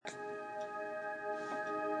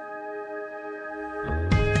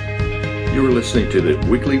You are listening to the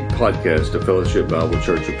weekly podcast of Fellowship Bible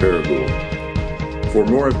Church of Paragould. For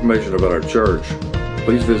more information about our church,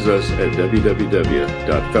 please visit us at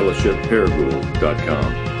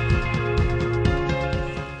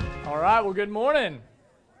www.fellowshipparagould.com. All right, well, good morning.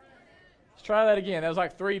 Let's try that again. That was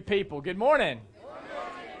like 3 people. Good morning.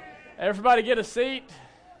 Everybody get a seat.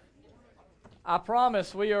 I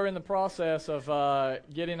promise we are in the process of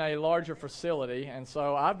getting a larger facility, and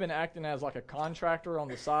so I've been acting as like a contractor on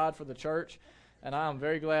the side for the church, and I'm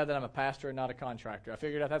very glad that I'm a pastor and not a contractor. I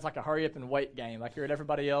figured out that's like a hurry up and wait game, like you're at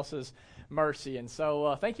everybody else's mercy, and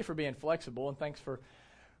so thank you for being flexible, and thanks for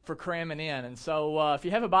cramming in. And so if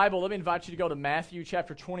you have a Bible, let me invite you to go to Matthew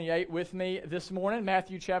chapter 28 with me this morning,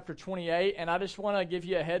 Matthew chapter 28, and I just want to give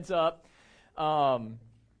you a heads up.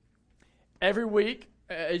 Every week,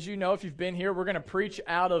 as you know, if you've been here, we're going to preach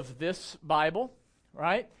out of this Bible,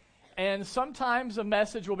 right? And sometimes a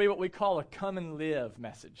message will be what we call a come and live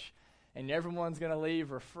message. And everyone's going to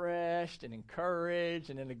leave refreshed and encouraged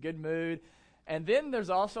and in a good mood. And then there's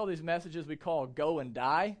also these messages we call go and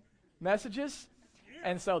die messages.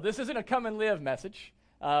 And so this isn't a come and live message,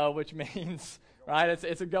 which means, right,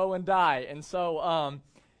 it's a go and die. And so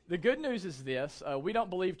the good news is this. We don't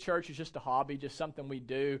believe church is just a hobby, just something we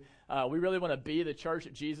do. We really want to be the church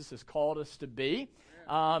that Jesus has called us to be.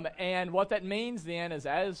 And what that means then is,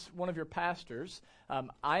 as one of your pastors,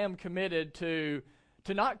 I am committed to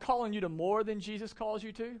not calling you to more than Jesus calls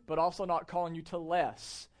you to, but also not calling you to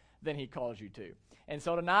less than he calls you to. And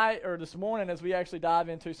so tonight, or this morning, as we actually dive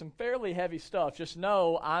into some fairly heavy stuff, just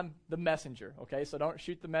know I'm the messenger, okay? So don't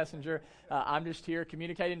shoot the messenger. I'm just here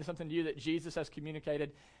communicating something to you that Jesus has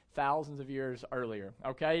communicated thousands of years earlier,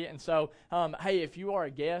 okay? And so, hey, if you are a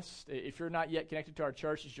guest, if you're not yet connected to our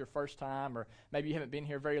church, it's your first time, or maybe you haven't been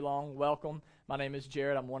here very long, welcome. My name is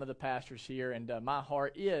Jared. I'm one of the pastors here, and my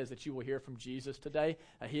heart is that you will hear from Jesus today.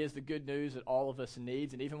 He is the good news that all of us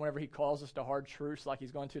needs, and even whenever he calls us to hard truths like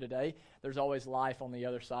he's going to today, there's always life on the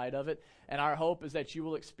other side of it. And our hope is that you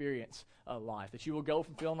will experience life, that you will go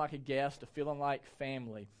from feeling like a guest to feeling like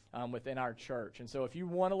family within our church. And so if you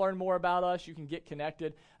want to learn more about us, you can get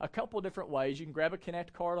connected a couple of different ways. You can grab a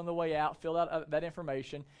Connect card on the way out, fill out that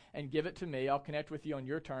information, and give it to me. I'll connect with you on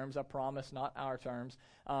your terms, I promise, not our terms.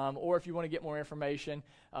 Or if you want to get more information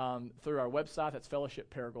through our website, that's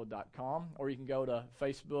fellowshipparagould.com, or you can go to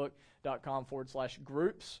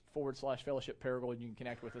facebook.com/groups/fellowshipparagould, and you can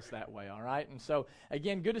connect with us that way, all right? And so,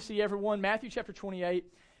 again, good to see everyone. Matthew chapter 28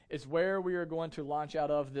 is where we are going to launch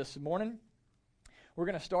out of this morning. We're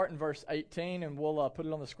going to start in verse 18, and we'll put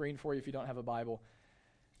it on the screen for you if you don't have a Bible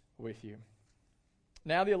with you.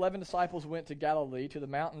 Now the 11 disciples went to Galilee, to the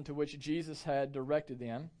mountain to which Jesus had directed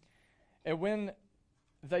them. And when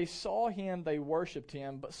they saw him, they worshipped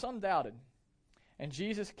him, but some doubted. And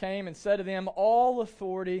Jesus came and said to them, "All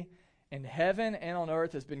authority in heaven and on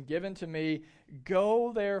earth has been given to me.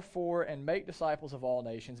 Go, therefore, and make disciples of all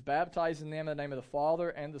nations, baptizing them in the name of the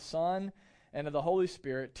Father and the Son and of the Holy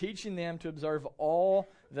Spirit, teaching them to observe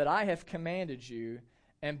all that I have commanded you.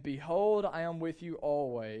 And behold, I am with you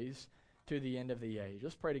always to the end of the age."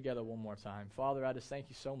 Let's pray together one more time. Father, I just thank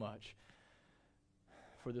you so much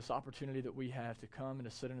for this opportunity that we have to come and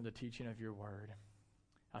to sit under the teaching of your word.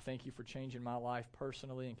 I thank you for changing my life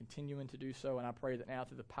personally and continuing to do so, and I pray that now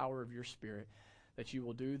through the power of your Spirit that you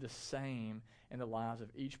will do the same in the lives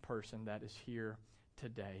of each person that is here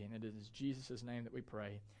today. And it is in Jesus' name that we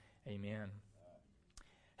pray. Amen.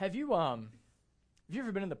 Have you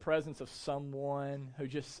ever been in the presence of someone who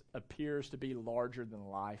just appears to be larger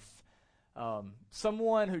than life?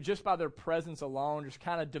 Someone who just by their presence alone just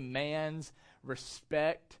kind of demands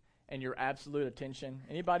respect and your absolute attention?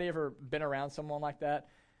 Anybody ever been around someone like that?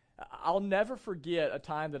 I'll never forget a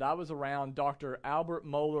time that I was around Dr. Albert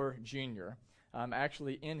Mohler Jr.,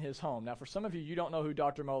 actually in his home. Now, for some of you, you don't know who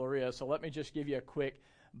Dr. Mohler is, so let me just give you a quick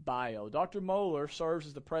bio. Dr. Mohler serves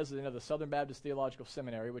as the president of the Southern Baptist Theological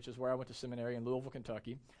Seminary, which is where I went to seminary in Louisville,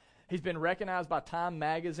 Kentucky. He's been recognized by Time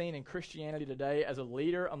Magazine and Christianity Today as a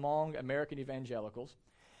leader among American evangelicals.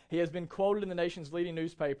 He has been quoted in the nation's leading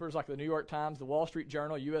newspapers like the New York Times, the Wall Street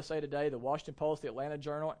Journal, USA Today, the Washington Post, the Atlanta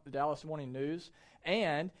Journal, the Dallas Morning News,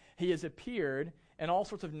 and he has appeared in all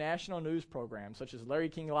sorts of national news programs such as Larry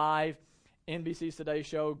King Live, NBC's Today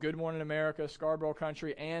Show, Good Morning America, Scarborough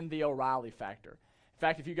Country, and The O'Reilly Factor. In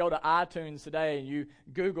fact, if you go to iTunes today and you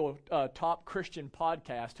Google top Christian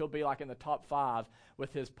podcast, he'll be like in the top 5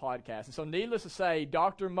 with his podcast. And so needless to say,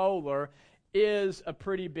 Dr. Mohler is a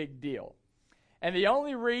pretty big deal. And the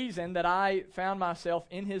only reason that I found myself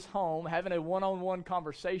in his home having a one-on-one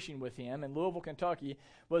conversation with him in Louisville, Kentucky,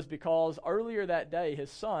 was because earlier that day, his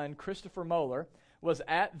son, Christopher Mohler, was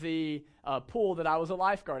at the pool that I was a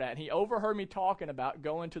lifeguard at, and he overheard me talking about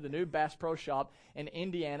going to the new Bass Pro Shop in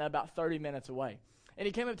Indiana about 30 minutes away. And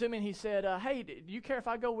he came up to me and he said, hey, do you care if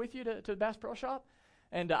I go with you to the Bass Pro Shop?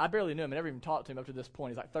 And I barely knew him. I never even talked to him up to this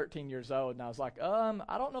point. He's like 13 years old. And I was like,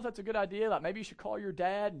 I don't know if that's a good idea. Like, maybe you should call your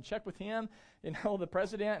dad and check with him, the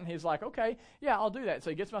president. And he's like, okay, yeah, I'll do that. So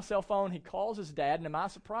he gets my cell phone. He calls his dad. And to my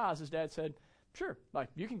surprise, his dad said, sure, like,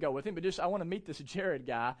 you can go with him, but I want to meet this Jared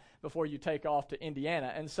guy before you take off to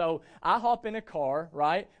Indiana. And so I hop in a car,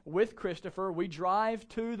 right, with Christopher. We drive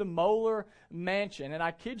to the Moeller Mansion. And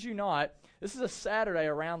I kid you not, this is a Saturday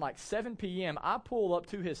around like 7 p.m. I pull up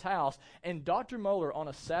to his house, and Dr. Moeller on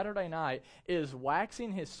a Saturday night is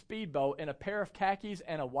waxing his speedboat in a pair of khakis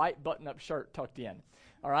and a white button-up shirt tucked in.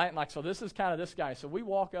 All right, and like, so this is kind of this guy. So we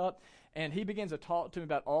walk up, and he begins to talk to me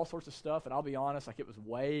about all sorts of stuff, and I'll be honest, like, it was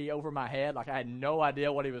way over my head. Like, I had no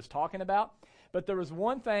idea what he was talking about. But there was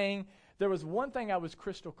one thing I was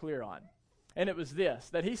crystal clear on. And it was this,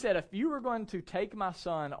 that he said, if you were going to take my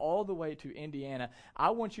son all the way to Indiana, I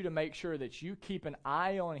want you to make sure that you keep an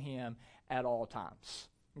eye on him at all times.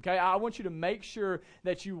 Okay, I want you to make sure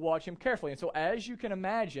that you watch him carefully. And so as you can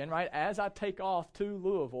imagine, right, as I take off to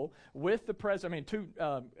Louisville with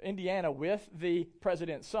to Indiana with the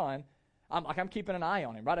president's son, I'm keeping an eye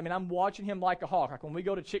on him, right? I mean, I'm watching him like a hawk. Like, when we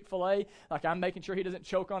go to Chick-fil-A, like, I'm making sure he doesn't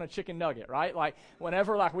choke on a chicken nugget, right? Like,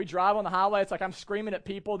 whenever, like, we drive on the highway, it's like I'm screaming at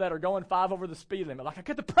people that are going 5 over the speed limit. Like, I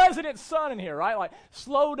got the president's son in here, right? Like,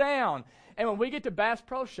 slow down. And when we get to Bass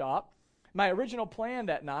Pro Shop, my original plan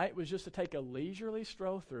that night was just to take a leisurely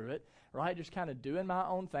stroll through it, right? Just kind of doing my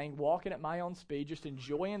own thing, walking at my own speed, just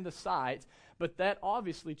enjoying the sights. But that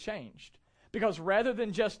obviously changed. Because rather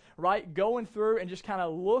than just, right, going through and just kind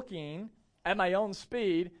of looking at my own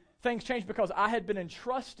speed, things changed because I had been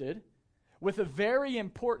entrusted with a very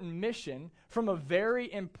important mission from a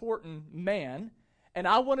very important man, and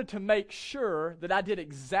I wanted to make sure that I did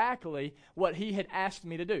exactly what he had asked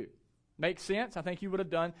me to do. Make sense? I think you would have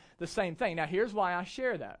done the same thing. Now, here's why I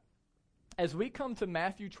share that. As we come to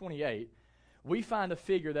Matthew 28, we find a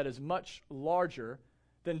figure that is much larger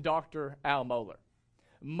than Dr. Al Mohler,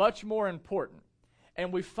 much more important.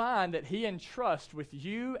 And we find that he entrusts with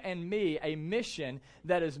you and me a mission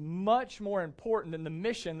that is much more important than the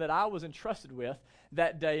mission that I was entrusted with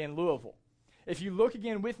that day in Louisville. If you look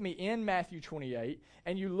again with me in Matthew 28,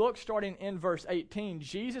 and you look starting in verse 18,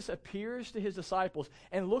 Jesus appears to his disciples,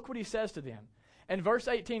 and look what he says to them. In verse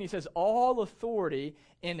 18, he says, all authority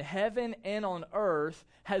in heaven and on earth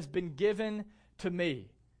has been given to me.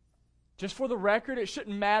 Just for the record, it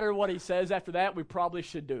shouldn't matter what he says after that. We probably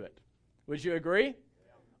should do it. Would you agree? Yeah.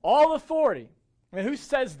 All authority. I mean, who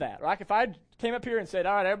says that, right? If I came up here and said,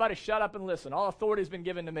 all right, everybody shut up and listen. All authority has been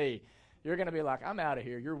given to me. You're going to be like, I'm out of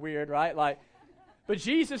here. You're weird, right? Like, but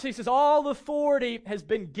Jesus, he says, all authority has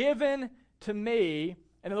been given to me.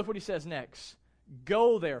 And then look what he says next.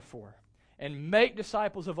 Go, therefore, and make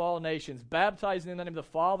disciples of all nations, baptizing them in the name of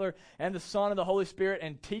the Father and the Son and the Holy Spirit,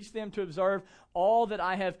 and teach them to observe all that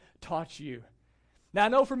I have taught you. Now, I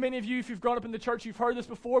know for many of you, if you've grown up in the church, you've heard this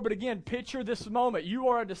before, but again, picture this moment. You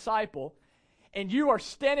are a disciple, and you are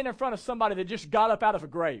standing in front of somebody that just got up out of a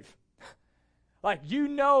grave. Like, you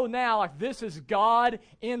know now, like, this is God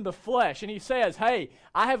in the flesh. And he says, hey,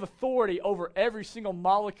 I have authority over every single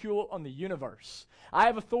molecule on the universe. I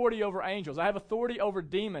have authority over angels. I have authority over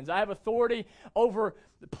demons. I have authority over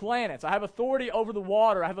the planets. I have authority over the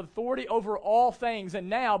water. I have authority over all things. And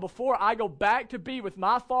now, before I go back to be with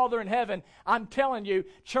my Father in heaven, I'm telling you,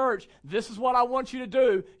 church, this is what I want you to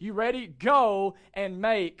do. You ready? Go and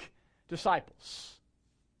make disciples.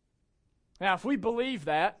 Now, if we believe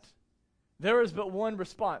that, there is but one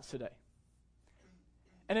response today.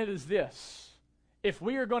 And it is this. If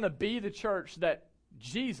we are going to be the church that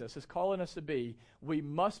Jesus is calling us to be, we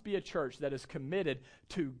must be a church that is committed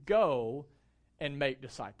to go and make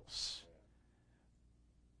disciples.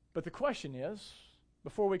 But the question is,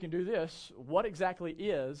 before we can do this, what exactly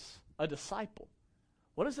is a disciple?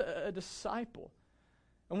 What is a disciple?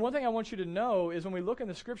 And one thing I want you to know is when we look in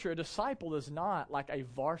the Scripture, a disciple is not like a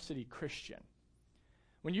varsity Christian.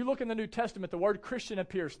 When you look in the New Testament, the word Christian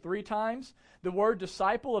appears 3 times. The word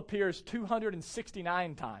disciple appears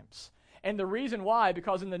 269 times. And the reason why,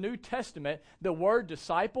 because in the New Testament, the word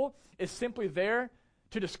disciple is simply there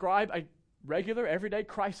to describe a regular, everyday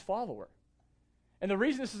Christ follower. And the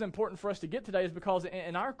reason this is important for us to get today is because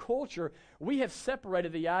in our culture, we have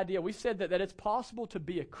separated the idea. We said that it's possible to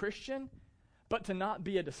be a Christian, but to not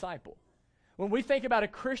be a disciple. When we think about a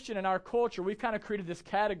Christian in our culture, we've kind of created this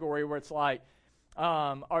category where it's like,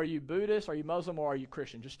 are you Buddhist, are you Muslim, or are you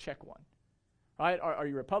Christian? Just check one. Right? Are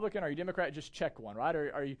you Republican? Are you Democrat? Just check one, right?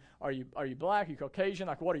 Are you black? Are you Caucasian?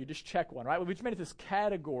 Like, what are you? Just check one, right? We just made it this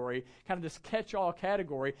category, kind of this catch-all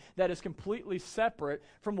category that is completely separate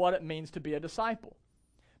from what it means to be a disciple.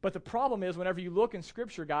 But the problem is, whenever you look in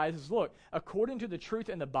Scripture, guys, is look, according to the truth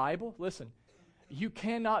in the Bible, listen, you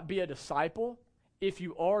cannot be a disciple if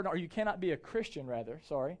you are, or you cannot be a Christian, rather,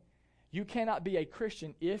 sorry. You cannot be a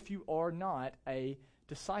Christian if you are not a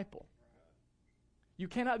disciple. You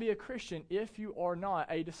cannot be a Christian if you are not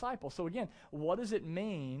a disciple. So again, what does it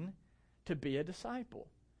mean to be a disciple?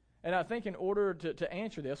 And I think in order to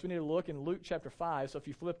answer this, we need to look in Luke chapter 5. So if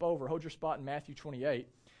you flip over, hold your spot in Matthew 28.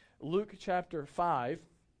 Luke chapter 5.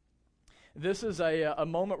 This is a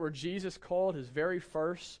moment where Jesus called his very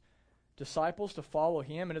first disciples to follow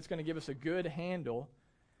him, and it's going to give us a good handle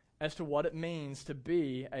as to what it means to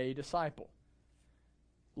be a disciple.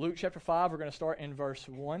 Luke chapter 5, we're going to start in verse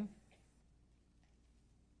 1.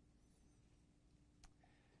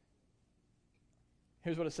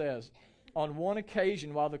 Here's what it says. On one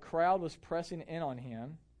occasion, while the crowd was pressing in on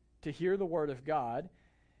him to hear the word of God,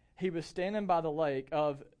 he was standing by the lake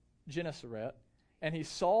of Gennesaret, and he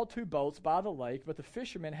saw two boats by the lake, but the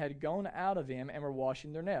fishermen had gone out of them and were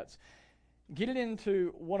washing their nets. Getting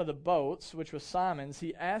into one of the boats, which was Simon's,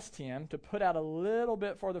 he asked him to put out a little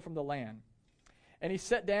bit further from the land. And he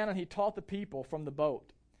sat down and he taught the people from the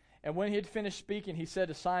boat. And when he had finished speaking, he said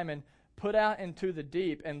to Simon, "Put out into the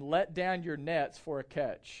deep and let down your nets for a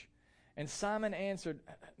catch." And Simon answered,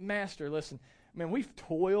 "Master, listen, we've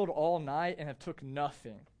toiled all night and have took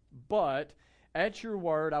nothing. But at your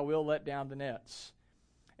word I will let down the nets."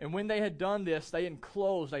 And when they had done this, they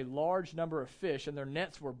enclosed a large number of fish, and their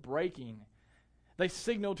nets were breaking. They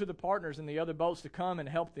signaled to the partners in the other boats to come and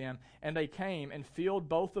help them, and they came and filled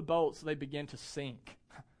both the boats, so they began to sink.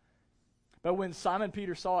 But when Simon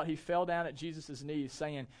Peter saw it, he fell down at Jesus' knees,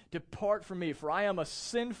 saying, "Depart from me, for I am a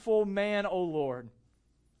sinful man, O Lord."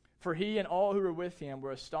 For he and all who were with him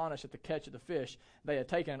were astonished at the catch of the fish they had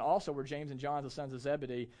taken, and also were James and John, the sons of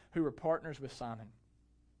Zebedee, who were partners with Simon.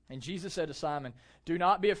 And Jesus said to Simon, "Do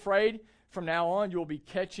not be afraid. From now on you will be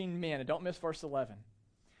catching men." And don't miss verse 11.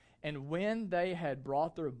 And when they had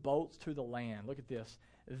brought their boats to the land, look at this,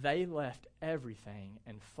 they left everything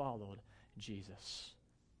and followed Jesus.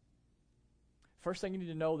 First thing you need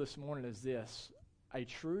to know this morning is this: a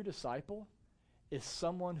true disciple is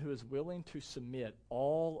someone who is willing to submit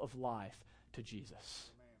all of life to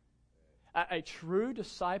Jesus. A true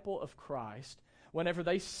disciple of Christ, whenever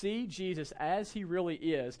they see Jesus as he really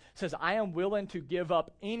is, says, "I am willing to give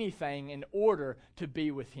up anything in order to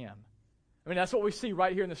be with him." That's what we see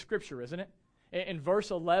right here in the Scripture, isn't it? In verse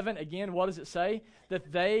 11, again, what does it say?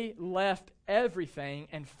 That they left everything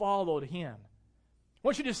and followed him. I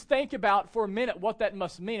want you to just think about for a minute what that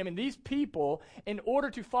must mean. These people, in order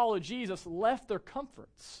to follow Jesus, left their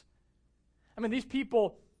comforts. These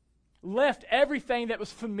people left everything that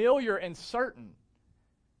was familiar and certain.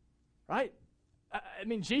 Right?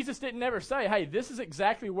 Jesus didn't never say, "Hey, this is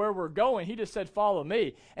exactly where we're going." He just said, "Follow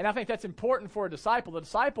me." And I think that's important for a disciple. The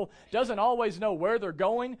disciple doesn't always know where they're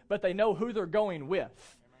going, but they know who they're going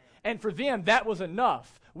with. And for them, that was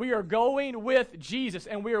enough. We are going with Jesus,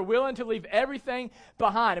 and we are willing to leave everything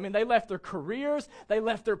behind. They left their careers. They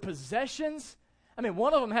left their possessions.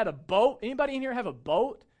 One of them had a boat. Anybody in here have a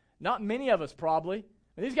boat? Not many of us, probably.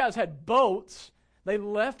 These guys had boats. They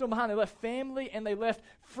left them behind. They left family and they left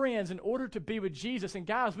friends in order to be with Jesus. And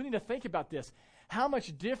guys, we need to think about this. How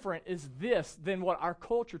much different is this than what our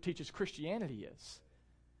culture teaches Christianity is?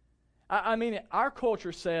 Our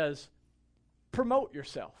culture says, promote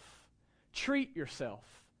yourself. Treat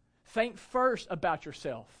yourself. Think first about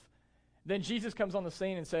yourself. Then Jesus comes on the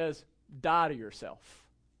scene and says, die to yourself.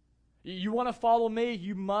 You want to follow me,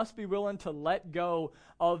 you must be willing to let go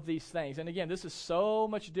of these things. And again, this is so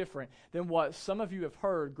much different than what some of you have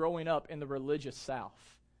heard growing up in the religious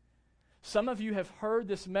South. Some of you have heard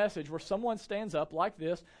this message where someone stands up like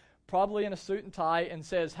this, probably in a suit and tie, and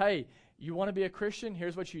says, "Hey, you want to be a Christian?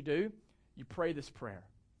 Here's what you do. You pray this prayer.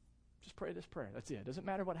 Just pray this prayer. That's it. It doesn't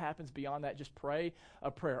matter what happens beyond that. Just pray a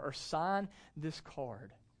prayer or sign this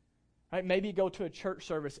card." Right? Maybe go to a church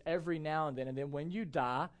service every now and then when you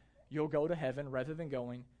die, you'll go to heaven rather than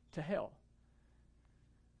going to hell.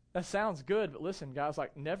 That sounds good, but listen, guys,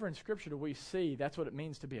 never in Scripture do we see that's what it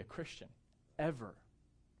means to be a Christian, ever.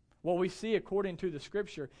 What we see according to the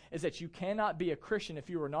Scripture is that you cannot be a Christian if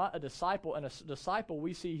you are not a disciple, and a disciple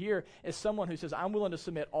we see here is someone who says, "I'm willing to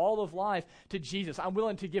submit all of life to Jesus. I'm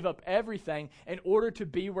willing to give up everything in order to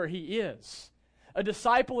be where he is." A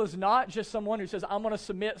disciple is not just someone who says, "I'm going to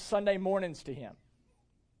submit Sunday mornings to him."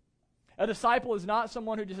 A disciple is not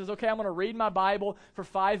someone who just says, okay, I'm going to read my Bible for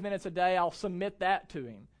 5 minutes a day. I'll submit that to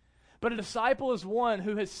him. But a disciple is one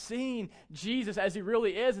who has seen Jesus as he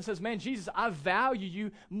really is and says, man, Jesus, I value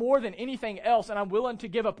you more than anything else, and I'm willing to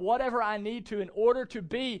give up whatever I need to in order to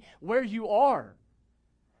be where you are.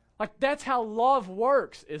 Like, that's how love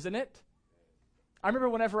works, isn't it? I remember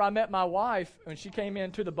whenever I met my wife, when she came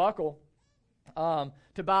into the Buckle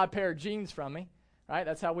to buy a pair of jeans from me, right?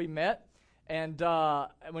 That's how we met. And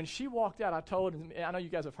when she walked out, I told her, I know you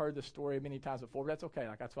guys have heard this story many times before, but that's okay.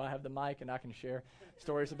 Like, that's why I have the mic, and I can share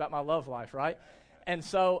stories about my love life, right? And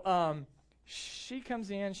so she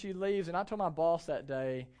comes in, she leaves, and I told my boss that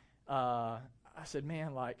day, I said,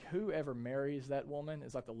 man, like, whoever marries that woman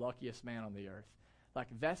is like the luckiest man on the earth. Like,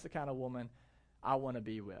 that's the kind of woman I want to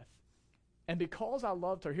be with. And because I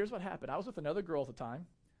loved her, here's what happened. I was with another girl at the time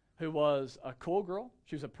who was a cool girl.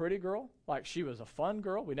 She was a pretty girl. Like, she was a fun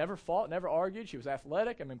girl. We never fought, never argued. She was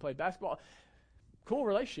athletic. I mean, played basketball. Cool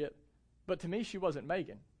relationship. But to me, she wasn't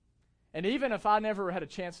Megan. And even if I never had a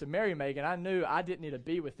chance to marry Megan, I knew I didn't need to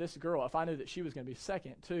be with this girl if I knew that she was going to be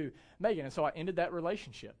second to Megan. And so I ended that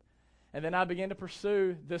relationship. And then I began to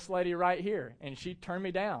pursue this lady right here. And she turned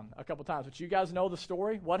me down a couple times. But you guys know the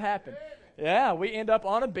story. What happened? Yeah, we end up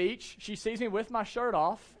on a beach. She sees me with my shirt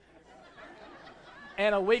off.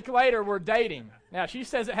 And a week later, we're dating. Now, she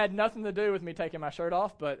says it had nothing to do with me taking my shirt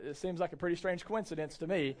off, but it seems like a pretty strange coincidence to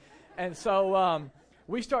me. And so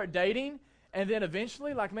we start dating, and then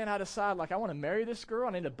eventually, like, man, I decide, like, I want to marry this girl.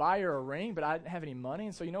 I need to buy her a ring, but I didn't have any money.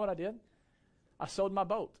 And so you know what I did? I sold my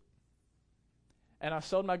boat. And I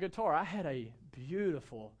sold my guitar. I had a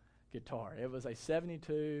beautiful guitar. It was a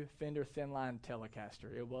 72 Fender Thinline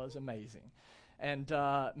Telecaster. It was amazing. And,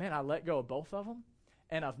 man, I let go of both of them,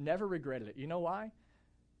 and I've never regretted it. You know why?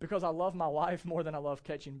 Because I love my wife more than I love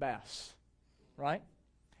catching bass, right?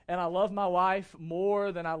 And I love my wife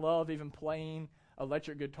more than I love even playing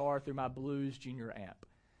electric guitar through my Blues Junior amp,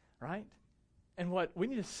 right? And what we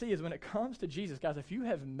need to see is when it comes to Jesus, guys, if you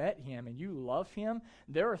have met him and you love him,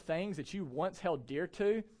 there are things that you once held dear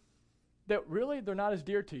to that really they're not as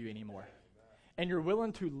dear to you anymore. And you're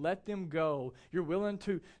willing to let them go. You're willing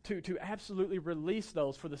to absolutely release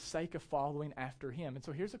those for the sake of following after him. And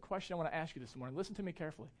so here's a question I want to ask you this morning. Listen to me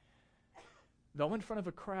carefully. Though I'm in front of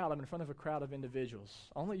a crowd, I'm in front of a crowd of individuals.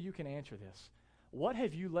 Only you can answer this. What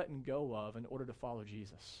have you let go of in order to follow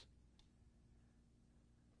Jesus?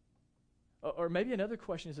 Or maybe another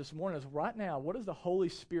question is this morning is right now, what is the Holy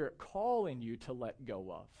Spirit calling you to let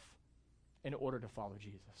go of in order to follow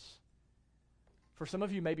Jesus? For some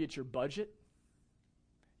of you, maybe it's your budget.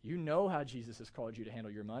 You know how Jesus has called you to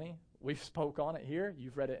handle your money. We've spoke on it here.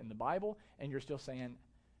 You've read it in the Bible, and you're still saying,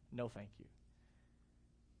 no, thank you.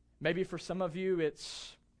 Maybe for some of you,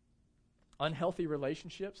 it's unhealthy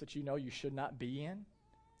relationships that you know you should not be in,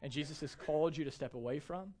 and Jesus has called you to step away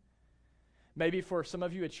from. Maybe for some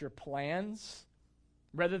of you, it's your plans.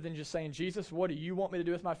 Rather than just saying, Jesus, what do you want me to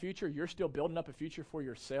do with my future? You're still building up a future for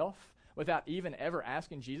yourself without even ever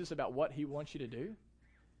asking Jesus about what he wants you to do.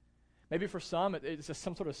 Maybe for some, it's just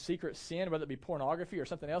some sort of secret sin, whether it be pornography or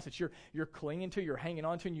something else that you're clinging to, you're hanging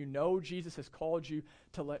on to, and you know Jesus has called you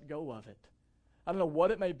to let go of it. I don't know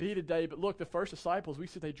what it may be today, but look, the first disciples, we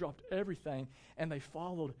see they dropped everything, and they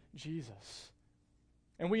followed Jesus.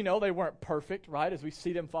 And we know they weren't perfect, right? As we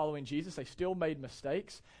see them following Jesus, they still made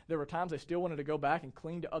mistakes. There were times they still wanted to go back and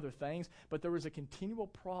cling to other things, but there was a continual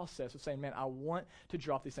process of saying, man, I want to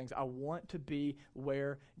drop these things. I want to be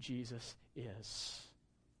where Jesus is.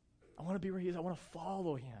 I want to be where he is. I want to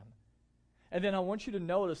follow him. And then I want you to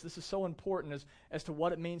notice, this is so important as to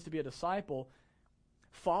what it means to be a disciple.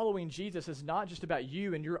 Following Jesus is not just about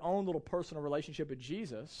you and your own little personal relationship with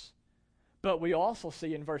Jesus, but we also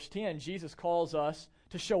see in verse 10, Jesus calls us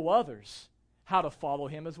to show others how to follow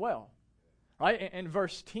him as well. Right? In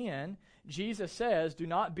verse 10, Jesus says, do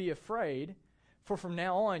not be afraid, for from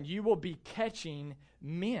now on you will be catching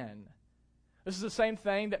men. This is the same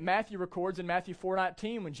thing that Matthew records in Matthew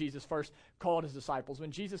 4:19 when Jesus first called his disciples.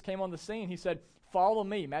 When Jesus came on the scene, he said, follow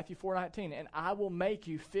me, Matthew 4:19, and I will make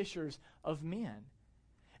you fishers of men.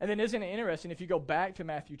 And then isn't it interesting, if you go back to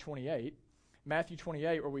Matthew 28,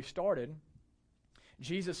 where we started,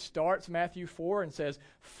 Jesus starts Matthew 4 and says,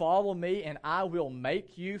 follow me and I will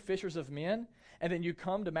make you fishers of men. And then you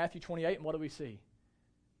come to Matthew 28 and what do we see?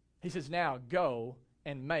 He says, now go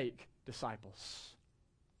and make disciples.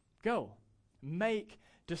 Go. Make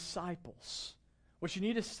disciples. What you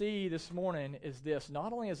need to see this morning is this.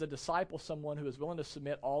 Not only is a disciple someone who is willing to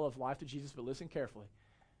submit all of life to Jesus, but listen carefully.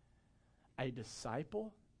 A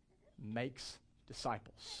disciple makes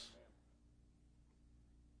disciples.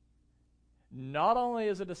 Not only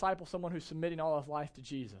is a disciple someone who's submitting all of life to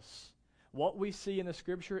Jesus, what we see in the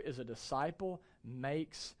Scripture is a disciple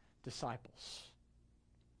makes disciples.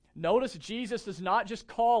 Notice Jesus does not just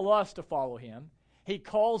call us to follow him. He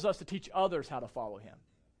calls us to teach others how to follow him.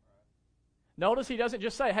 Notice he doesn't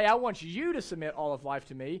just say, hey, I want you to submit all of life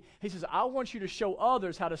to me. He says, I want you to show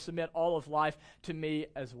others how to submit all of life to me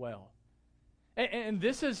as well. And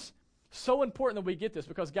this is so important that we get this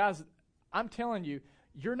because, guys, I'm telling you,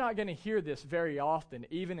 you're not going to hear this very often,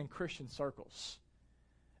 even in Christian circles.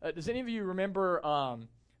 Does any of you remember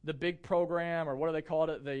the big program, or what do they call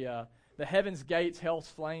it, the Heaven's Gates, Hell's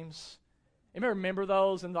Flames? Anybody remember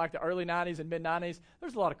those in like the early 90s and mid-90s?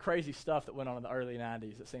 There's a lot of crazy stuff that went on in the early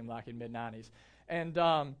 90s, it seemed like, in mid-90s. And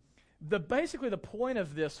basically the point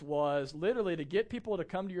of this was literally to get people to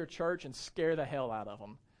come to your church and scare the hell out of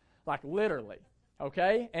them. Like literally,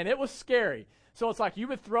 okay? And it was scary. So it's like you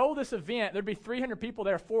would throw this event, there'd be 300 people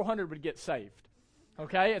there, 400 would get saved.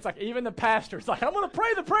 Okay? It's like even the pastor's like, I'm going to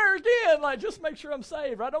pray the prayer again. Like, just make sure I'm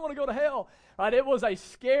saved. Right? I don't want to go to hell. Right? It was a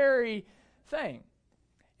scary thing.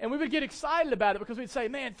 And we would get excited about it because we'd say,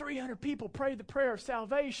 man, 300 people prayed the prayer of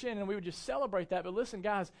salvation, and we would just celebrate that. But listen,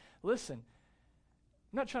 guys, listen.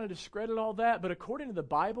 I'm not trying to discredit all that, but according to the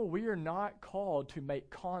Bible, we are not called to make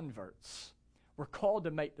converts. We're called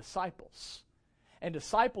to make disciples. And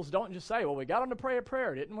disciples don't just say, well, we got them to pray a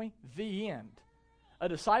prayer, didn't we? The end. A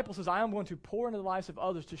disciple says, I am going to pour into the lives of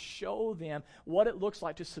others to show them what it looks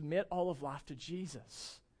like to submit all of life to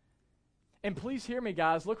Jesus. And please hear me,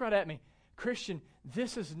 guys. Look right at me. Christian,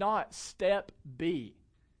 this is not step B.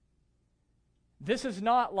 This is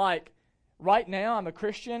not like, right now I'm a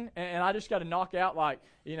Christian and I just got to knock out like,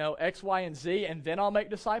 X, Y, and Z and then I'll make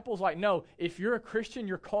disciples. Like, no, if you're a Christian,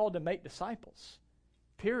 you're called to make disciples.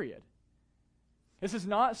 Period. This is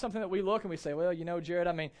not something that we look and we say, well, Jared,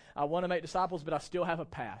 I want to make disciples, but I still have a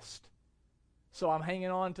past. So I'm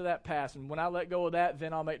hanging on to that past, and when I let go of that,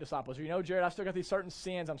 then I'll make disciples. Or, Jared, I still got these certain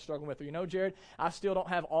sins I'm struggling with. Or, Jared, I still don't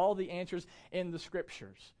have all the answers in the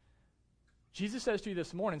Scriptures. Jesus says to you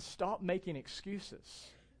this morning, stop making excuses.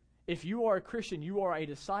 If you are a Christian, you are a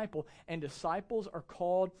disciple, and disciples are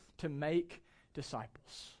called to make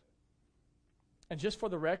disciples. And just for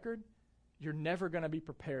the record, you're never going to be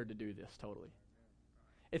prepared to do this totally.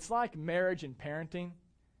 It's like marriage and parenting,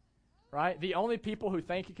 right? The only people who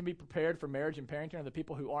think you can be prepared for marriage and parenting are the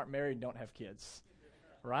people who aren't married and don't have kids,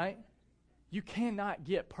 right? You cannot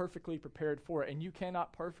get perfectly prepared for it, and you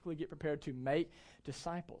cannot perfectly get prepared to make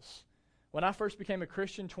disciples. When I first became a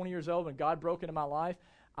Christian, 20 years old, when God broke into my life,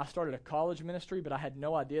 I started a college ministry, but I had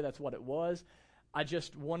no idea that's what it was. I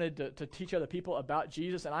just wanted to teach other people about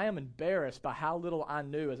Jesus, and I am embarrassed by how little I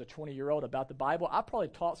knew as a 20-year-old about the Bible. I probably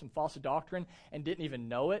taught some false doctrine and didn't even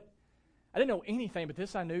know it. I didn't know anything, but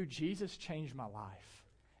this I knew: Jesus changed my life,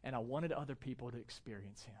 and I wanted other people to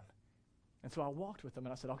experience him. And so I walked with them,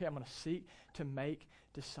 and I said, okay, I'm going to seek to make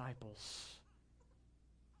disciples.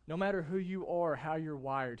 No matter who you are, how you're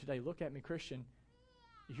wired today, look at me, Christian,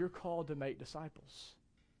 you're called to make disciples.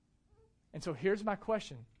 And so here's my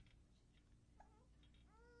question.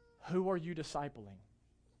 Who are you discipling?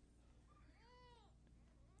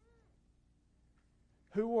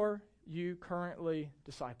 Who are you currently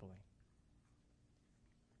discipling?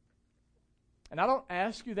 And I don't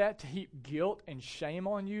ask you that to heap guilt and shame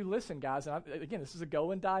on you. Listen, guys, and again, this is a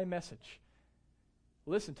go and die message.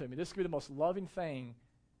 Listen to me. This could be the most loving thing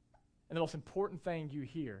and the most important thing you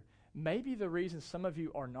hear. Maybe the reason some of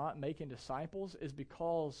you are not making disciples is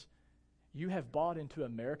because you have bought into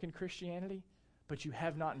American Christianity, but you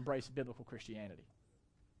have not embraced biblical Christianity.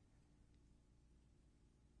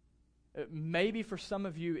 Maybe for some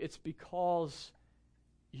of you, it's because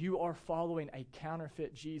you are following a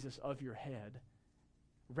counterfeit Jesus of your head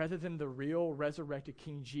rather than the real resurrected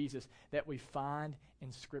King Jesus that we find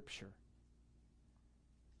in Scripture.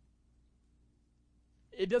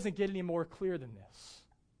 It doesn't get any more clear than this.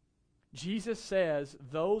 Jesus says,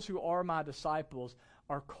 those who are my disciples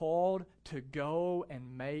are called to go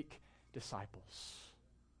and make disciples.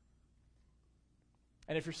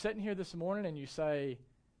 And if you're sitting here this morning and you say,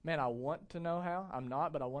 man, I want to know how, I'm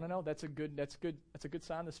not, but I want to know, that's a good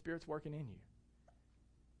sign the Spirit's working in you.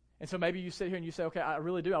 And so maybe you sit here and you say, okay, I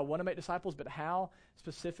really do, I want to make disciples, but how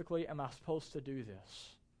specifically am I supposed to do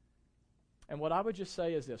this? And what I would just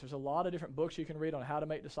say is this: there's a lot of different books you can read on how to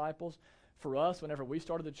make disciples. For us, whenever we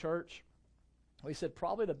started the church, we said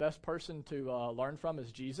probably the best person to learn from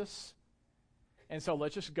is Jesus. And so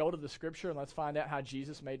let's just go to the Scripture and let's find out how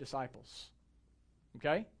Jesus made disciples.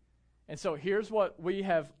 Okay? And so here's what we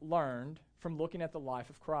have learned from looking at the life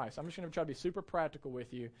of Christ. I'm just going to try to be super practical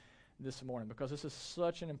with you this morning because this is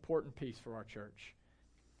such an important piece for our church.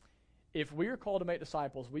 if we are called to make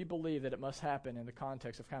disciples, we believe that it must happen in the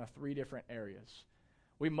context of kind of three different areas.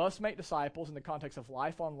 We must make disciples in the context of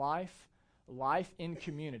life on life, life in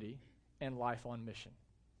community, and life on mission.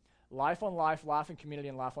 Life on life, life in community,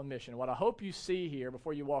 and life on mission. What I hope you see here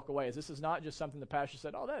before you walk away is this is not just something the pastor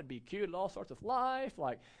said, oh, that'd be cute, it all starts with life,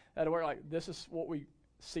 like that'd work. Like this is what we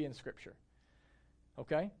see in Scripture.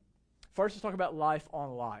 Okay? First, let's talk about life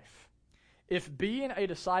on life. If being a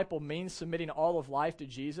disciple means submitting all of life to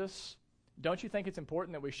Jesus, don't you think it's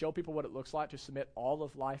important that we show people what it looks like to submit all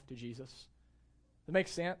of life to Jesus? That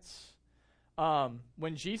makes sense?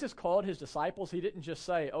 When Jesus called his disciples, he didn't just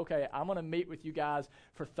say, okay, I'm going to meet with you guys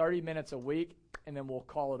for 30 minutes a week, and then we'll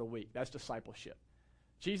call it a week. That's discipleship.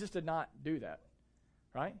 Jesus did not do that,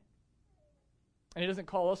 right? And he doesn't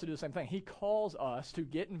call us to do the same thing. He calls us to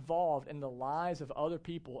get involved in the lives of other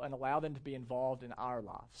people and allow them to be involved in our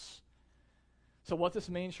lives. So what this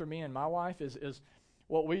means for me and my wife is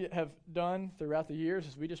what we have done throughout the years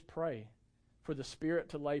is we just pray for the Spirit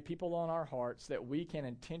to lay people on our hearts that we can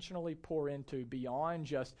intentionally pour into beyond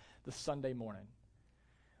just the Sunday morning.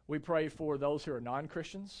 We pray for those who are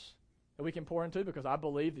non-Christians that we can pour into, because I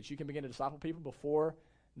believe that you can begin to disciple people before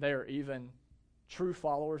they are even true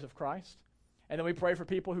followers of Christ. And then we pray for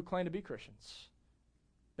people who claim to be Christians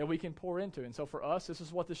that we can pour into. And so for us, this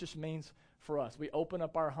is what this just means for us. We open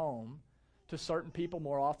up our home to certain people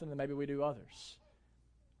more often than maybe we do others.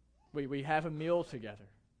 We have a meal together.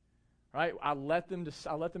 Right, I let them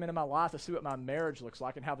into my life to see what my marriage looks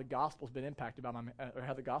like and how the gospel's been impacted by or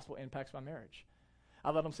how the gospel impacts my marriage.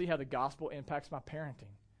 I let them see how the gospel impacts my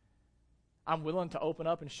parenting. I'm willing to open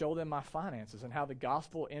up and show them my finances and how the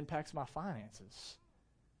gospel impacts my finances.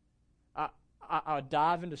 I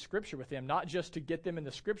dive into Scripture with them, not just to get them in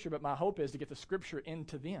the Scripture, but my hope is to get the Scripture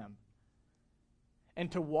into them. And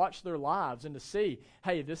to watch their lives and to see,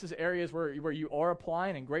 hey, this is areas where you are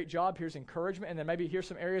applying, and great job, here's encouragement, and then maybe here's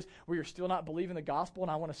some areas where you're still not believing the gospel, and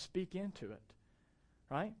I want to speak into it,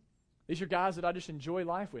 right? These are guys that I just enjoy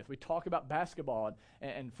life with. We talk about basketball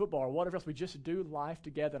and football or whatever else. We just do life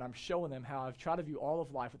together, and I'm showing them how I've tried to view all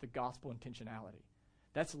of life with the gospel intentionality.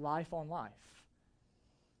 That's life on life.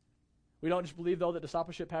 We don't just believe, though, that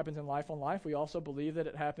discipleship happens in life on life. We also believe that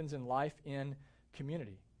it happens in life in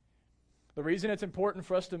community. The reason it's important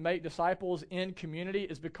for us to make disciples in community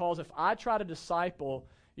is because if I try to disciple,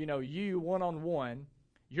 you one-on-one,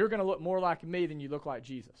 you're going to look more like me than you look like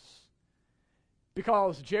Jesus.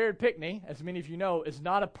 Because Jared Pickney, as many of you know, is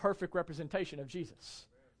not a perfect representation of Jesus.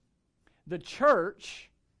 The church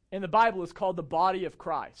in the Bible is called the body of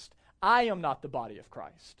Christ. I am not the body of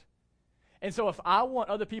Christ. And so if I want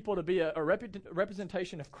other people to be a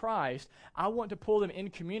representation of Christ, I want to pull them in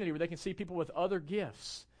community where they can see people with other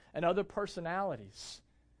gifts and other personalities,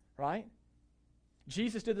 right?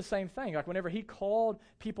 Jesus did the same thing. Like whenever he called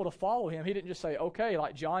people to follow him, he didn't just say, okay,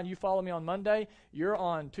 like John, you follow me on Monday, you're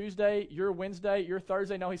on Tuesday, you're Wednesday, you're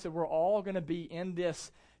Thursday. No, he said, we're all going to be in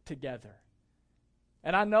this together.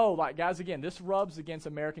 And I know, like, guys, again, this rubs against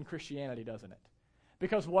American Christianity, doesn't it?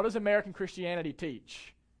 Because what does American Christianity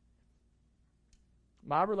teach?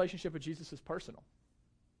 My relationship with Jesus is personal.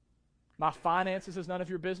 My finances is none of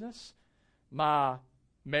your business. My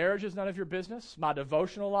marriage is none of your business. My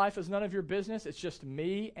devotional life is none of your business. It's just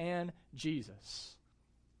me and Jesus.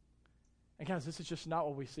 And guys, this is just not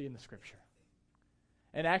what we see in the Scripture.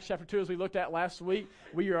 In Acts chapter 2, as we looked at last week,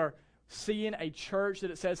 we are seeing a church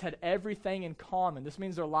that it says had everything in common. This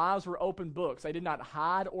means their lives were open books. They did not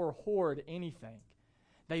hide or hoard anything.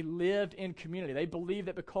 They lived in community. They believed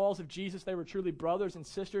that because of Jesus, they were truly brothers and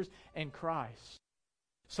sisters in Christ.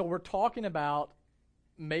 So we're talking about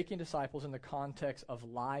making disciples in the context of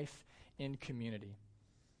life in community.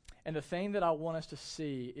 And the thing that I want us to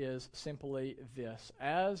see is simply this.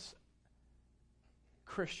 As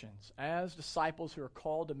Christians, as disciples who are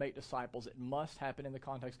called to make disciples, it must happen in the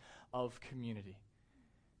context of community.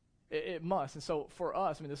 It must. And so for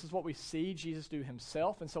us, this is what we see Jesus do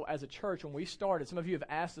himself. And so as a church, when we started, some of you have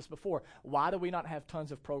asked us before, why do we not have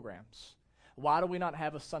tons of programs? Why do we not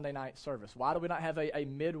have a Sunday night service? Why do we not have a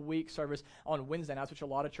midweek service on Wednesday nights, which a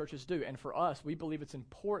lot of churches do? And for us, we believe it's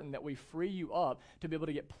important that we free you up to be able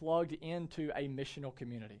to get plugged into a missional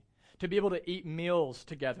community, to be able to eat meals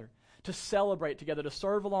together, to celebrate together, to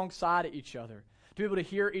serve alongside each other, to be able to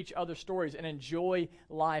hear each other's stories and enjoy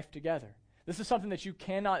life together. This is something that you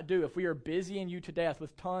cannot do if we are busying you to death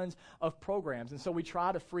with tons of programs. And so we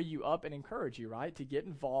try to free you up and encourage you, right, to get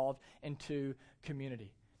involved into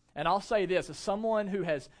community. And I'll say this, as someone who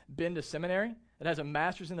has been to seminary, that has a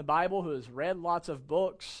master's in the Bible, who has read lots of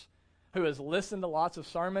books, who has listened to lots of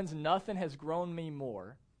sermons, nothing has grown me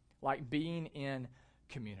more like being in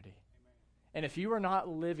community. And if you are not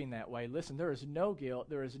living that way, listen, there is no guilt,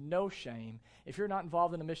 there is no shame. If you're not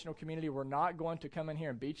involved in a missional community, we're not going to come in here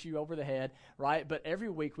and beat you over the head, right? But every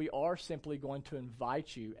week we are simply going to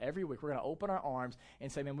invite you. Every week we're going to open our arms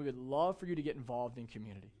and say, man, we would love for you to get involved in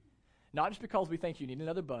community. Not just because we think you need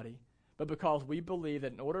another buddy, but because we believe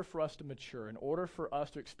that in order for us to mature, in order for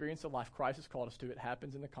us to experience the life Christ has called us to, it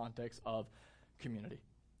happens in the context of community.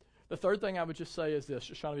 The third thing I would just say is this,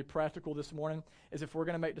 just trying to be practical this morning, is if we're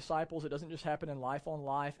going to make disciples, it doesn't just happen in life on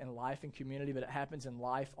life and life in community, but it happens in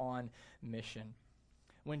life on mission.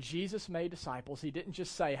 When Jesus made disciples, he didn't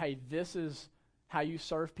just say, hey, this is how you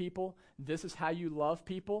serve people, this is how you love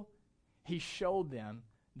people. He showed them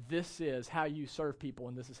this is how you serve people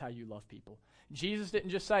and this is how you love people. Jesus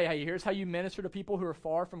didn't just say, hey, here's how you minister to people who are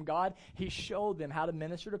far from God. He showed them how to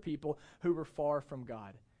minister to people who were far from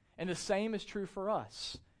God. And the same is true for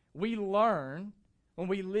us. We learn when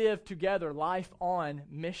we live together life on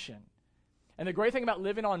mission. And the great thing about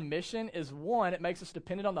living on mission is, one, it makes us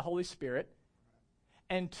dependent on the Holy Spirit.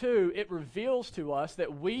 And two, it reveals to us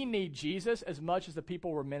that we need Jesus as much as the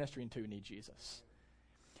people we're ministering to need Jesus.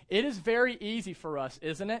 It is very easy for us,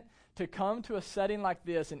 isn't it, to come to a setting like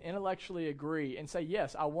this and intellectually agree and say,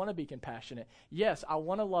 yes, I want to be compassionate. Yes, I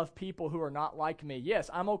want to love people who are not like me. Yes,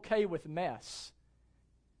 I'm okay with mess.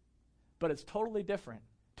 But it's totally different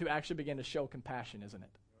to actually begin to show compassion, isn't it?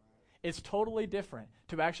 It's totally different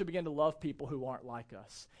to actually begin to love people who aren't like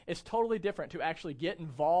us. It's totally different to actually get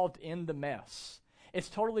involved in the mess. It's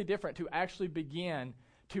totally different to actually begin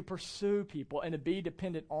to pursue people and to be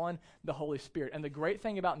dependent on the Holy Spirit. And the great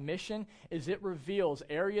thing about mission is it reveals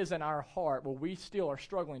areas in our heart where we still are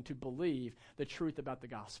struggling to believe the truth about the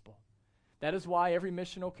gospel. That is why every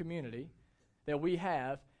missional community that we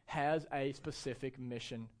have has a specific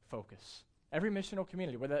mission focus. Every missional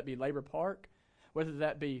community, whether that be Labor Park, whether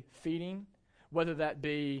that be feeding, whether that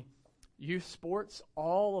be youth sports,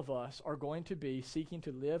 all of us are going to be seeking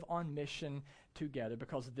to live on mission together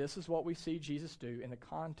because this is what we see Jesus do in the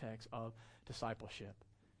context of discipleship.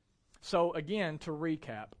 So again, to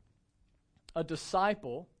recap, a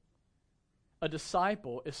disciple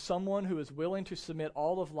is someone who is willing to submit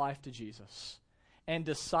all of life to Jesus, and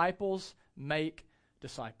disciples make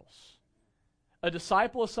disciples. A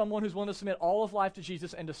disciple is someone who's willing to submit all of life to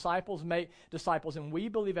Jesus, and disciples make disciples. And we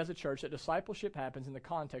believe as a church that discipleship happens in the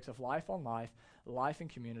context of life on life, life in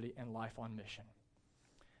community, and life on mission.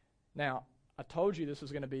 Now, I told you this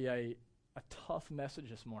was going to be a tough message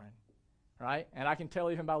this morning, right? And I can tell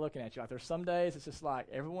even by looking at you. Like, there's some days it's just like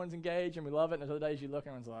everyone's engaged and we love it, and there's other days you look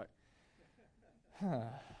and everyone's like,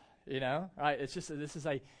 you know, right? It's just this is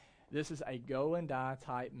a go and die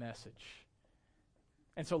type message.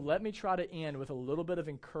 And so let me try to end with a little bit of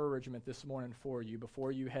encouragement this morning for you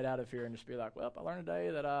before you head out of here and just be like, well, I learned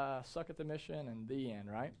today that I suck at the mission, and the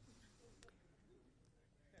end, right?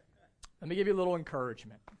 Let me give you a little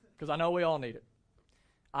encouragement because I know we all need it.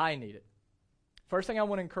 I need it. First thing I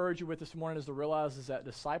want to encourage you with this morning is to realize is that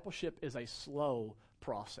discipleship is a slow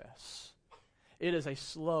process. It is a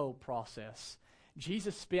slow process.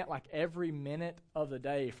 Jesus spent like every minute of the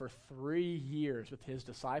day for 3 years with his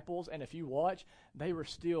disciples, and if you watch, they were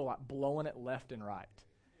still like blowing it left and right.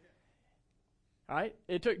 All right?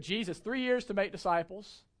 It took Jesus 3 years to make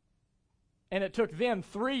disciples, and it took them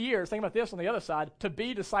 3 years, think about this on the other side, to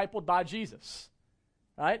be discipled by Jesus.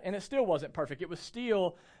 Right? And it still wasn't perfect. It was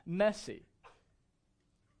still messy.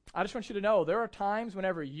 I just want you to know there are times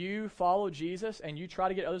whenever you follow Jesus and you try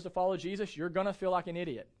to get others to follow Jesus, you're going to feel like an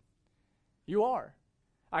idiot. You are.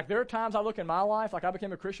 Like, there are times I look in my life, like I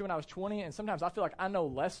became a Christian when I was 20, and sometimes I feel like I know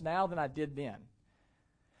less now than I did then.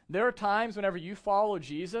 There are times whenever you follow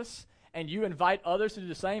Jesus and you invite others to do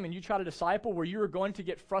the same and you try to disciple where you are going to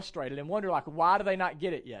get frustrated and wonder, like, why do they not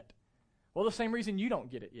get it yet? Well, the same reason you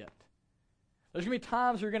don't get it yet. There's going to be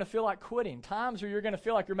times where you're going to feel like quitting, times where you're going to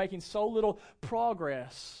feel like you're making so little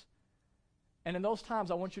progress. And in those times,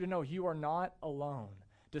 I want you to know you are not alone.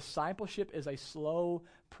 Discipleship is a slow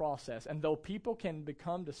process. And though people can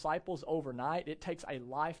become disciples overnight, it takes a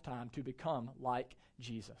lifetime to become like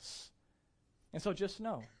Jesus. And so just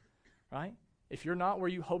know, right? If you're not where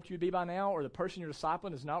you hoped you'd be by now, or the person you're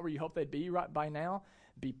discipling is not where you hope they'd be right by now,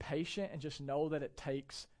 be patient and just know that it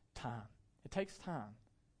takes time. It takes time.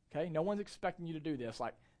 Okay? No one's expecting you to do this.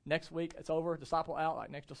 Like, next week, it's over, disciple out,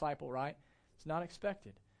 like next disciple, right? It's not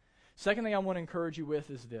expected. Second thing I want to encourage you with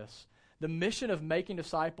is this. The mission of making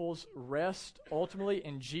disciples rests ultimately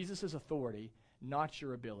in Jesus' authority, not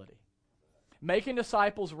your ability. Making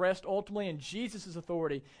disciples rest ultimately in Jesus'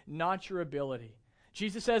 authority, not your ability.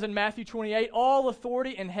 Jesus says in Matthew 28, all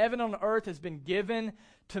authority in heaven and on earth has been given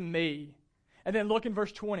to me. And then look in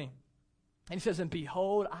verse 20. And he says, and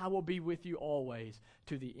behold, I will be with you always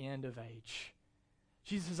to the end of age.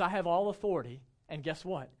 Jesus says, I have all authority, and guess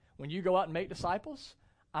what? When you go out and make disciples,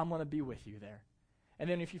 I'm going to be with you there. And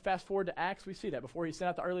then if you fast forward to Acts, we see that. Before he sent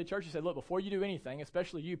out the early church, he said, look, before you do anything,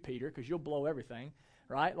 especially you, Peter, because you'll blow everything,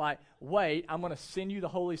 right? Like, wait, I'm going to send you the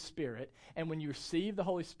Holy Spirit, and when you receive the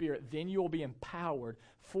Holy Spirit, then you will be empowered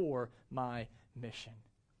for my mission.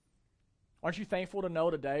 Aren't you thankful to know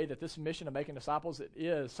today that this mission of making disciples, it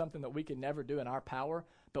is something that we can never do in our power,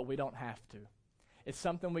 but we don't have to. It's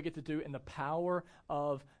something we get to do in the power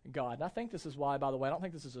of God. And I think this is why, by the way, I don't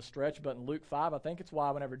think this is a stretch, but in Luke 5, I think it's why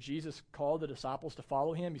whenever Jesus called the disciples to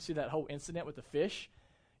follow him, you see that whole incident with the fish.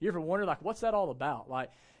 You ever wonder, like, what's that all about? Like,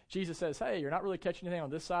 Jesus says, hey, you're not really catching anything on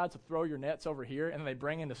this side, so throw your nets over here. And then they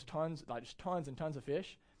bring in this tons and tons of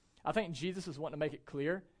fish. I think Jesus is wanting to make it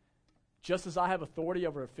clear, just as I have authority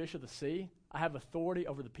over a fish of the sea, I have authority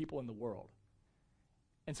over the people in the world.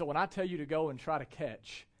 And so when I tell you to go and try to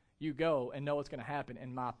catch, you go and know what's going to happen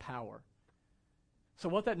in my power. So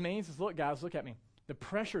what that means is, look, guys, look at me. The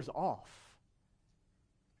pressure's off.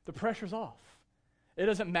 The pressure's off. It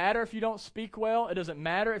doesn't matter if you don't speak well. It doesn't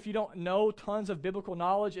matter if you don't know tons of biblical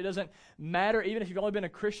knowledge. It doesn't matter even if you've only been a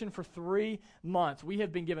Christian for 3 months. We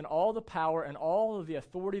have been given all the power and all of the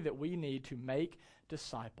authority that we need to make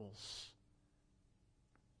disciples.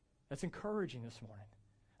 That's encouraging this morning.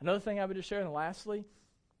 Another thing I would just share, and lastly,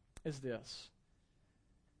 is this.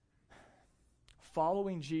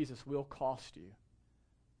 Following Jesus will cost you,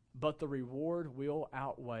 but the reward will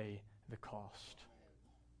outweigh the cost.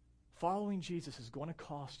 Following Jesus is going to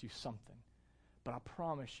cost you something, but I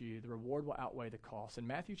promise you the reward will outweigh the cost. In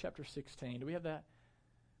Matthew chapter 16, do we have that?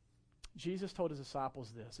 Jesus told his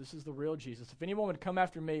disciples this. This is the real Jesus. If anyone would come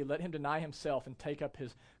after me, let him deny himself and take up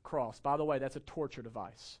his cross. By the way, that's a torture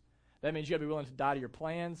device. That means you have to be willing to die to your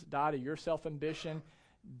plans, die to your self-ambition,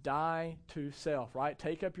 die to self, right?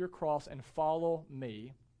 Take up your cross and follow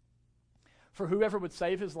me. For whoever would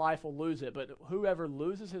save his life will lose it, but whoever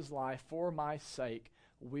loses his life for my sake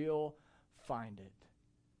will find it.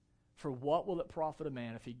 For what will it profit a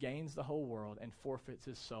man if he gains the whole world and forfeits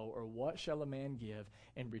his soul? Or what shall a man give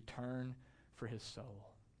in return for his soul?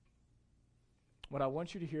 What I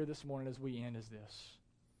want you to hear this morning as we end is this.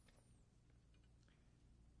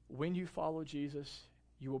 When you follow Jesus,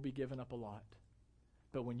 you will be given up a lot.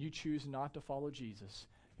 But when you choose not to follow Jesus,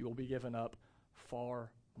 you will be given up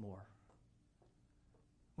far more.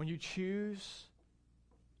 When you choose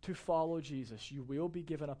to follow Jesus, you will be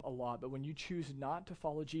given up a lot. But when you choose not to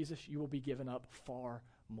follow Jesus, you will be given up far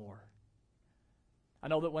more. I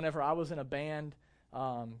know that whenever I was in a band,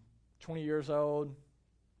 20 years old,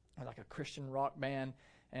 like a Christian rock band,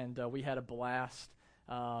 and we had a blast.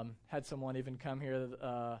 Had someone even come here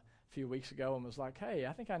a few weeks ago and was like, hey,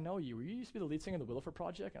 I think I know you. Were you used to be the lead singer of the Williford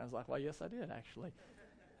Project? And I was like, well, yes, I did, actually.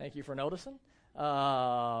 Thank you for noticing.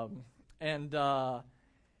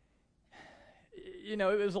 You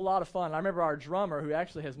know, it was a lot of fun. I remember our drummer, who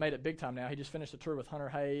actually has made it big time now, he just finished a tour with Hunter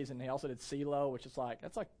Hayes, and he also did CeeLo, which is like,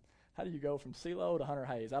 that's like, how do you go from CeeLo to Hunter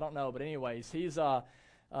Hayes? I don't know, but anyways, he's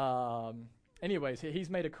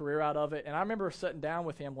made a career out of it. And I remember sitting down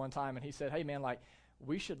with him one time, and he said, hey, man, like,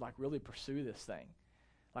 we should, like, really pursue this thing.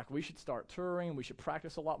 Like, we should start touring. We should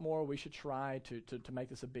practice a lot more. We should try to make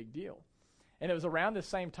this a big deal. And it was around this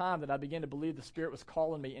same time that I began to believe the Spirit was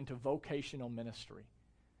calling me into vocational ministry.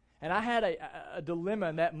 And I had a dilemma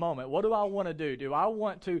in that moment. What do I want to do? Do I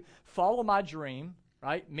want to follow my dream,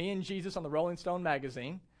 right? Me and Jesus on the Rolling Stone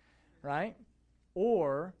magazine, right?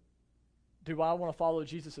 Or do I want to follow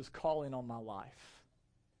Jesus' calling on my life?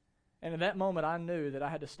 And in that moment, I knew that I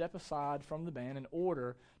had to step aside from the band in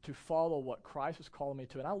order to follow what Christ was calling me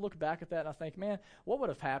to. And I look back at that and I think, man, what would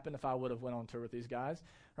have happened if I would have went on tour with these guys,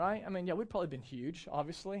 right? I mean, yeah, we'd probably been huge,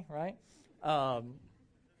 obviously, right?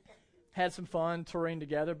 Had some fun touring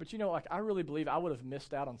together, but you know, like, I really believe I would have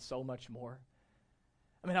missed out on so much more.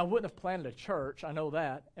 I mean, I wouldn't have planted a church, I know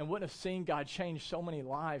that, and wouldn't have seen God change so many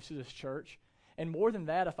lives through this church. And more than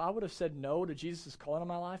that, if I would have said no to Jesus' calling on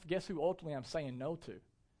my life, guess who ultimately I'm saying no to?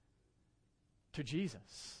 To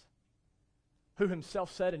Jesus, who himself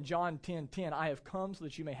said in John 10:10, I have come so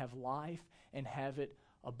that you may have life and have it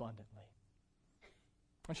abundantly.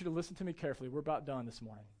 I want you to listen to me carefully. We're about done this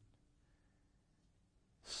morning.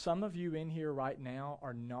 Some of you in here right now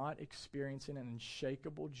are not experiencing an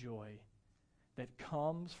unshakable joy that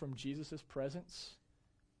comes from Jesus' presence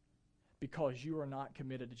because you are not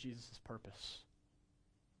committed to Jesus' purpose.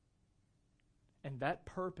 And that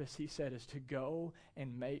purpose, he said, is to go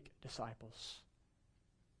and make disciples.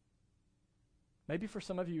 Maybe for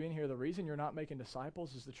some of you in here, the reason you're not making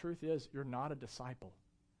disciples is the truth is you're not a disciple.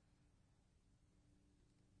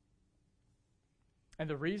 And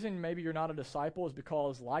the reason maybe you're not a disciple is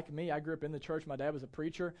because, like me, I grew up in the church. My dad was a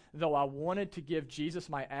preacher. Though I wanted to give Jesus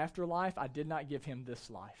my afterlife, I did not give him this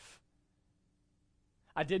life.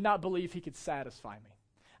 I did not believe he could satisfy me.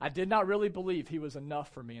 I did not really believe he was enough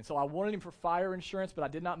for me. And so I wanted him for fire insurance, but I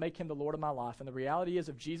did not make him the Lord of my life. And the reality is,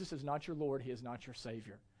 if Jesus is not your Lord, he is not your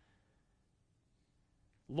Savior.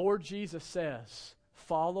 Lord Jesus says,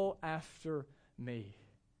 follow after me.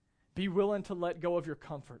 Be willing to let go of your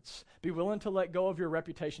comforts. Be willing to let go of your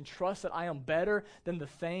reputation. Trust that I am better than the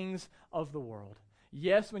things of the world.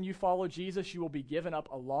 Yes, when you follow Jesus, you will be given up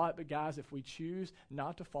a lot. But guys, if we choose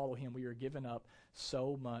not to follow him, we are given up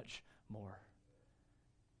so much more.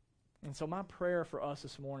 And so my prayer for us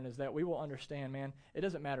this morning is that we will understand, man, it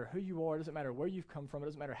doesn't matter who you are. It doesn't matter where you've come from. It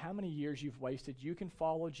doesn't matter how many years you've wasted. You can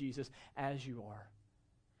follow Jesus as you are.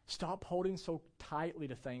 Stop holding so tightly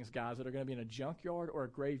to things, guys, that are going to be in a junkyard or a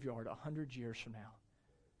graveyard 100 years from now.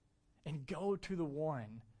 And go to the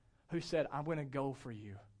one who said, I'm going to go for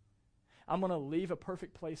you. I'm going to leave a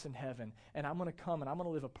perfect place in heaven, and I'm going to come and I'm going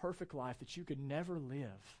to live a perfect life that you could never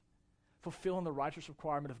live, fulfilling the righteous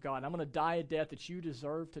requirement of God. And I'm going to die a death that you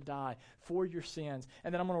deserve to die for your sins.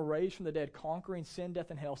 And then I'm going to raise from the dead, conquering sin,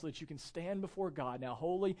 death, and hell, so that you can stand before God now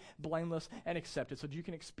holy, blameless, and accepted, so that you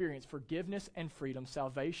can experience forgiveness and freedom,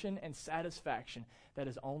 salvation and satisfaction that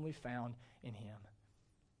is only found in him.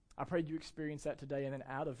 I pray you experience that today, and then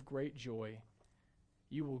out of great joy,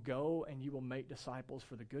 you will go and you will make disciples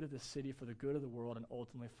for the good of this city, for the good of the world, and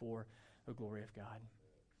ultimately for the glory of God.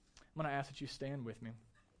 I'm going to ask that you stand with me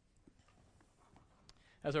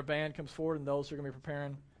as our band comes forward and those who are going to be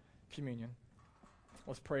preparing communion.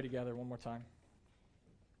 Let's pray together one more time.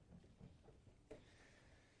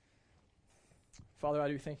 Father, I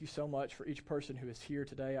do thank you so much for each person who is here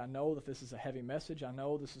today. I know that this is a heavy message. I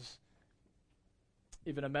know this is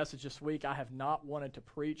even a message this week I have not wanted to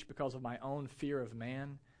preach because of my own fear of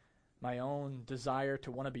man, my own desire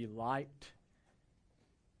to want to be liked,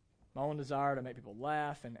 my own desire to make people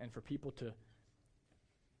laugh and for people to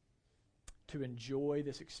enjoy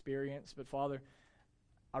this experience. But Father,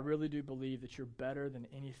 I really do believe that you're better than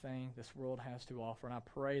anything this world has to offer. And I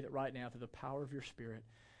pray that right now, through the power of your Spirit,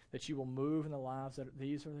 that you will move in the lives that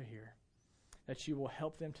these are here, that you will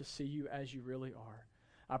help them to see you as you really are.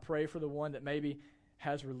 I pray for the one that maybe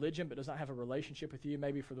has religion but does not have a relationship with you,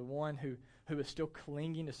 maybe for the one who is still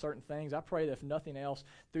clinging to certain things. I pray that if nothing else,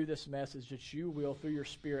 through this message, that you will, through your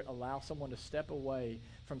Spirit, allow someone to step away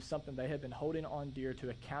from something they have been holding on dear to,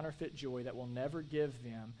 a counterfeit joy that will never give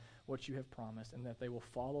them what you have promised, and that they will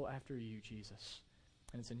follow after you, Jesus.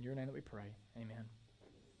 And it's in your name that we pray. Amen.